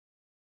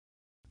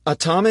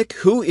Atomic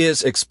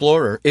Whois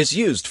Explorer is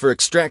used for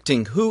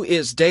extracting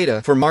Whois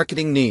data for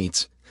marketing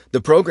needs. The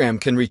program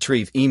can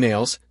retrieve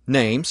emails,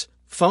 names,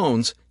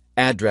 phones,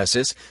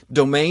 addresses,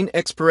 domain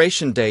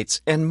expiration dates,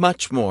 and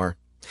much more.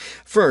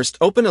 First,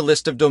 open a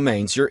list of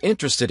domains you're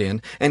interested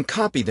in and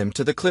copy them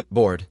to the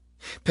clipboard.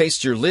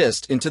 Paste your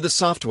list into the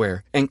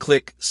software and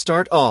click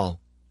Start All.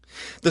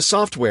 The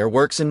software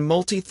works in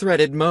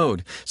multi-threaded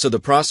mode, so the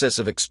process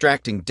of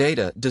extracting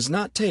data does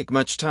not take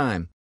much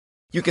time.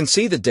 You can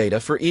see the data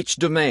for each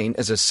domain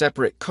as a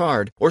separate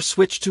card or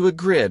switch to a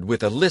grid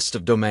with a list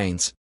of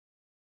domains.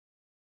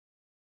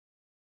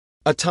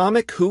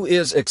 Atomic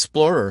Whois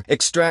Explorer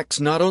extracts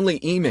not only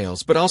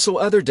emails but also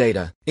other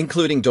data,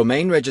 including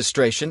domain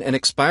registration and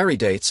expiry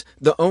dates,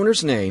 the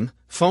owner's name,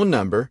 phone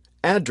number,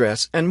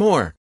 address, and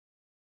more.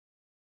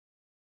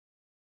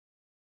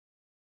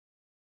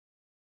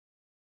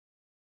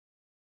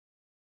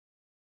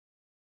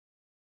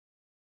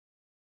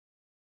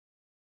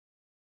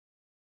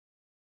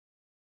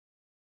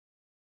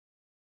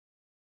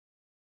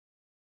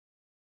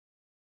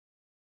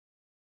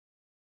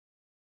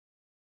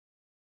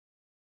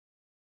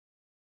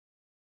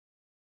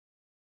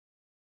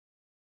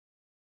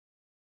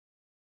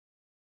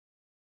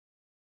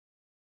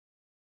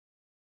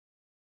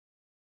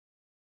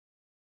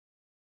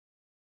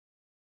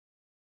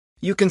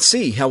 You can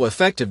see how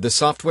effective the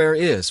software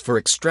is for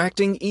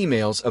extracting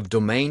emails of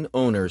domain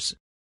owners.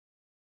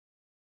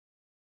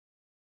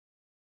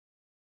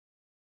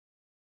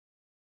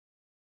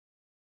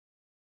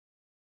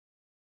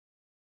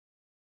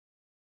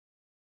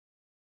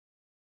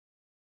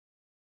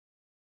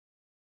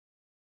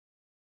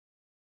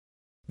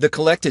 The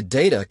collected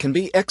data can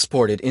be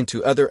exported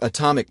into other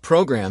Atomic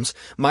programs,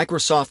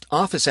 Microsoft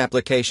Office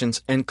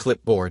applications, and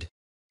Clipboard.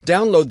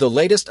 Download the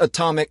latest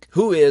Atomic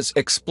Whois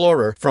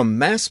Explorer from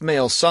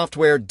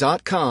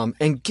massmailsoftware.com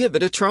and give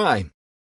it a try.